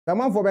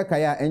Tamanfo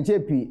bekaya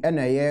enchepi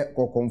ena ye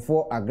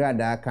kokonfo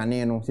Agradaa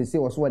kane no sese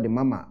woso de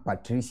mama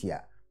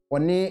Patricia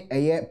one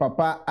eye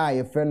papa a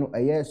ye frɛ no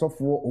eye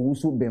sofo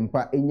owusu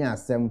bempah enya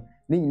asɛm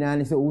ne nyina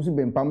ne sɛ owusu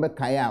bempah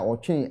bekaya a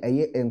otwen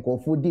eye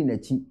enkofo di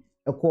nachi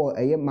ekɔ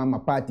eye mama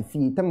party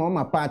fie tama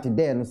mama party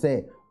there no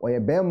sɛ oye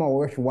bema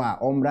wo hwa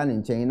a omra ne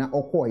nkyɛn na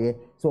okɔye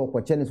sɛ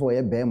okɔkye ne sɛ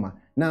oye bema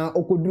na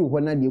okoduru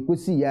hɔ na de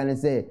ekosi ya ne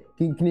sɛ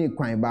kinkini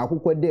kwan ba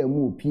akokɔ da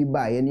mu opi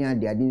ba ye ne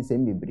ade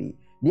nsɛm bebre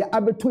dia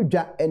abeto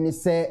dwa eni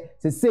se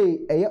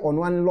eye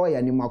ono an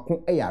lawyer ni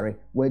mako eyare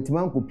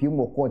watima nkopie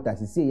mo court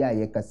sese ya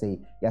ye kase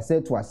ya se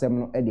to asem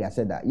no e de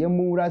ahyeda ye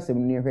munwura asem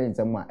ni hwe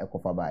nsem a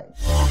ekofa bae.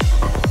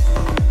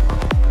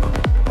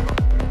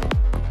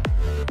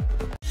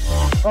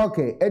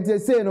 Okay,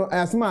 say no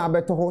asema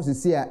abeto ho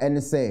sese a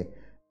eni se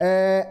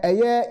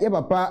eye ye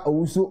papa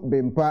owusu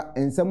bempah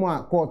nsem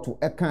a court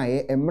e kan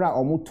ye emra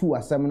omotu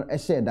asem no e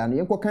hyeda no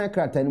ye kokan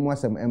krata ni mu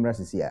asem emra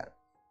sese a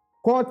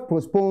Court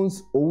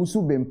postpones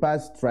Owusu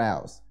Bempah's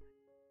trials.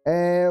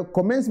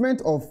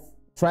 Commencement of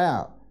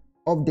trial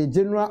of the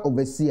General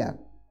Overseer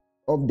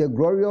of the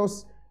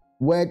Glorious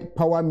Word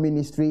Power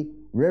Ministry,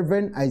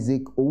 Reverend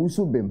Isaac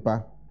Owusu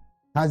Bempah,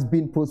 has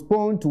been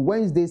postponed to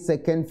Wednesday,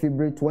 2nd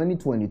February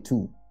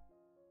 2022.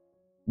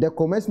 The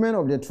commencement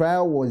of the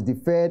trial was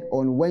deferred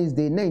on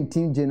Wednesday,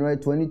 19 January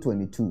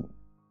 2022.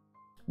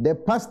 The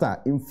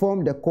pastor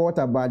informed the court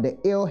about the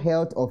ill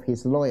health of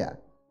his lawyer,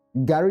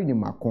 Gary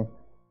Nimakon,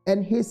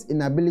 and his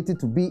inability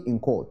to be in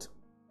court.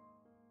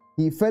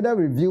 He further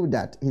revealed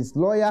that his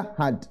lawyer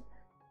had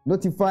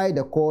notified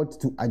the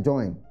court to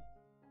adjourn.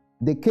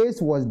 The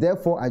case was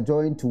therefore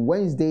adjourned to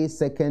Wednesday,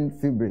 2nd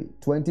February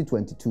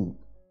 2022.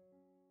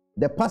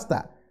 The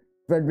pastor,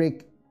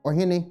 Frederick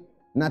Ohene,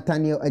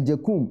 Nathaniel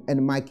Ejekum,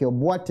 and Michael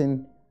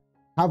Boatin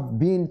have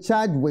been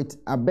charged with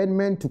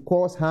abetment to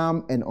cause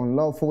harm and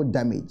unlawful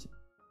damage.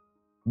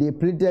 They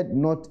pleaded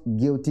not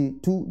guilty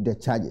to the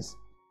charges.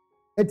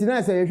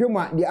 Etina say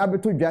yehwema de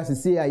abeto dwa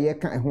sese a ye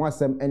kan ho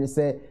asem ene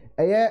say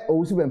eye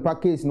owusu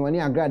bempah case no ne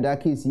Agradaa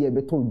case ye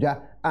beto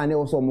dwa a ne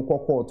wo so mo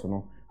court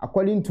no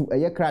according to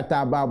eye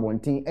krata ba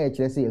bonten e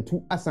kire say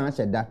yatu asan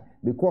hyeda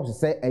because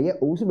say eye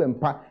owusu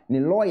bempah ne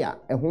lawyer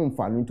e ho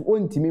mfa no nti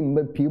ontimi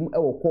mba piem e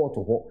wo court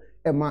ho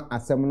e ma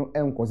asem no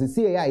enko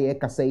sese ye a ye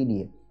kasa yi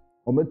de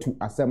ometu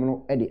asem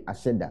no e de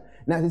ahyeda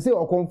na sese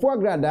okonfo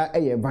Agradaa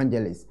eye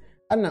evangelist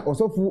ana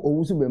osofu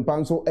owusu bempah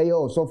nso eye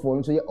osofo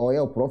nso ye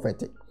oye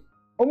prophet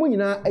omo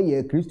nyina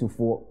eye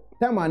kristofo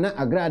tama na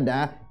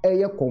Agradaa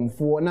eye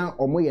komfo na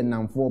omo ye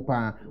namfo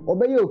pa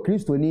obeye o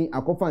kristoni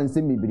akofa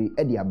nsem bibiri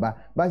e de aba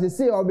ba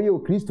se obeye o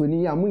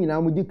kristoni ya mo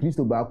nyina mo di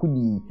kristo ba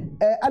akudi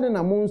ade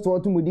na mo nso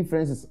to mo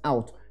differences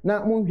out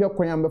na mo hwe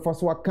kwan ambefa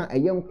so aka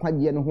eye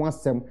nkwaje ne ho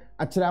asem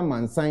akira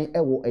mansan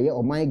ewo eye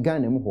oman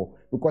Ghana mu ho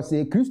because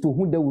e kristo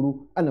hu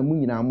dawuru ana mo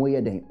nyina mo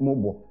ye den mo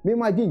bo me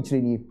ma gye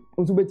nkyire ni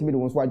nso betimi de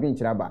won so adwe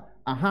nkyira ba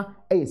aha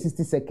eye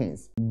 60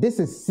 seconds. This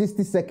is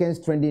 60 seconds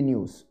trending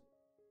news.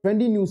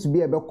 Trending news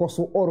be able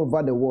to all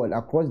over the world,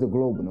 across the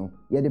globe, no?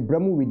 Yeah, the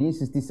bremu within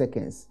 60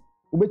 seconds.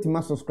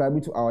 Ubetima subscribe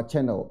to our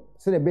channel.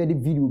 So the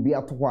video be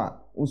at wa.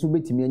 Also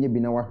betimi anye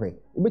bina wahwe.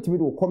 Ubetimi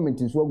do comment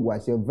nso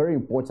agwa very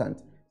important.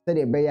 So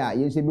the beya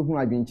ye se be hu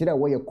adwenkyere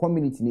wo ye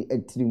community ni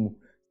etirimu.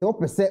 Se wo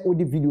pese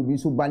odi video bi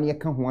so ba ne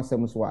ka ho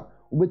asem so a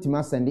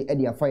ubetima send e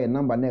de afa ye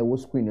number na e wo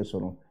screen so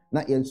no.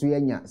 Na ye nso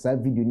yenya sa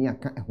video ni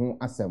aka ho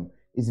asem.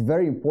 It's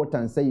very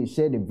important say you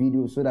share the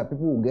video so that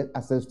people will get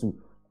access to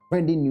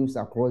trending news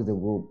across the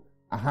globe.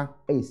 Aha,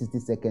 60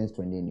 seconds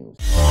trending news.